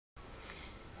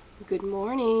Good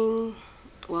morning.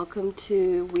 Welcome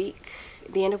to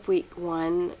the end of week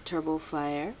 1 Turbo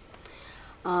Fire.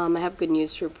 I have good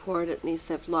news to report. At least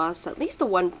I've lost I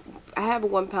have a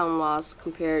 1 pound loss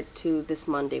compared to this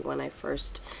Monday when I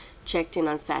first checked in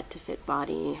on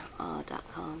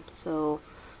fattofitbody.com. So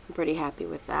I'm pretty happy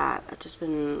with that. I've just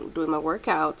been doing my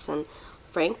workouts and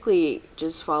frankly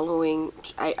just following.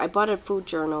 I bought a food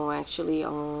journal actually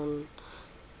on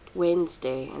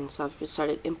Wednesday, and so I've just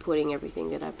started inputting everything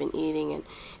that I've been eating, and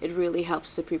it really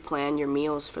helps to pre-plan your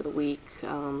meals for the week.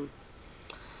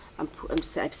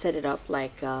 I've set it up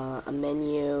like a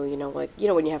menu, like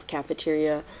when you have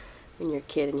cafeteria when you're a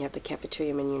kid and you have the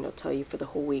cafeteria menu, and it'll tell you for the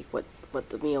whole week what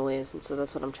the meal is, and so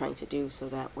that's what I'm trying to do. So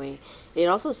that way, it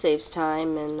also saves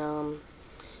time, and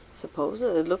suppose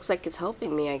it looks like it's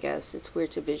helping me. I guess it's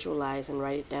weird to visualize and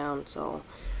write it down, so.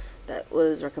 That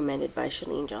was recommended by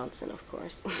Chalene Johnson, of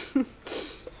course.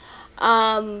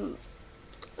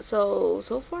 So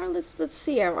far, let's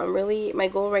see. I'm really, my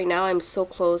goal right now, I'm so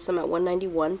close. I'm at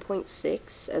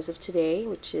 191.6 as of today,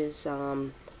 which is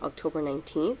October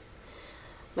 19th.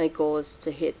 My goal is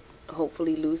to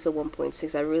hopefully lose the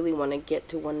 1.6. I really want to get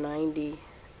to 190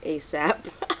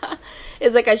 ASAP.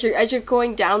 It's like as you're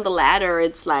going down the ladder,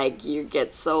 it's like you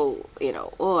get so,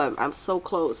 oh, I'm so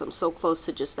close. I'm so close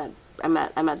to just that. I'm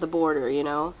at the border,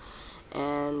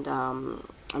 and I'm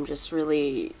just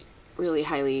really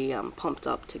highly pumped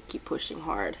up to keep pushing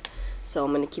hard. So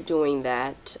I'm gonna keep doing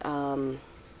that. I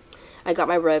got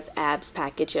my Rev Abs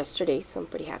package yesterday, so I'm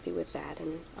pretty happy with that,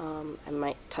 and I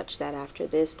might touch that after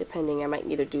this, depending. I might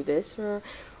either do this or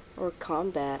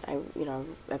combat. I've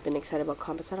been excited about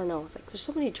combat. I don't know. It's like there's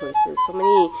so many choices, so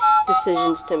many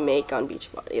decisions to make on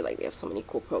Beachbody. Like they have so many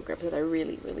cool programs that I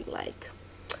really like.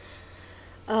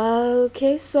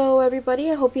 Okay, so everybody,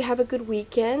 I hope you have a good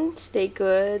weekend. Stay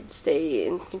good, stay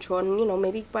in control, and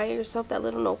maybe buy yourself that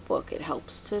little notebook. It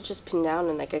helps to just pin down,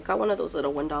 and like I got one of those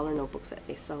little $1 notebooks that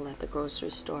they sell at the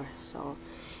grocery store. So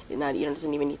it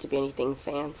doesn't even need to be anything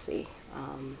fancy.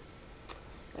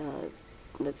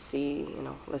 Let's see,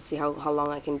 how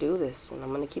long I can do this, and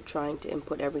I'm gonna keep trying to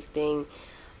input everything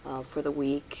for the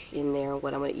week in there.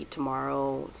 What I'm gonna eat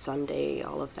tomorrow, Sunday,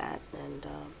 all of that, and.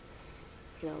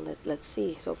 Let's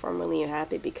see. So far, I'm really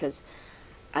happy because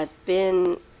I've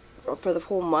been, for the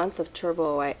whole month of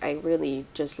Turbo, I really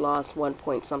just lost 1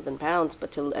 point something pounds,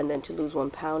 and then to lose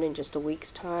 1 pound in just a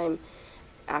week's time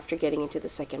after getting into the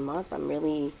second month, I'm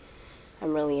really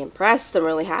impressed. I'm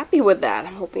really happy with that.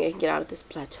 I'm hoping I can get out of this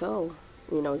plateau,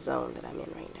 zone that I'm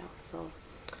in right now. So,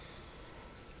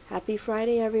 happy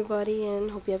Friday, everybody,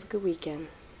 and hope you have a good weekend.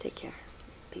 Take care.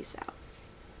 Peace out.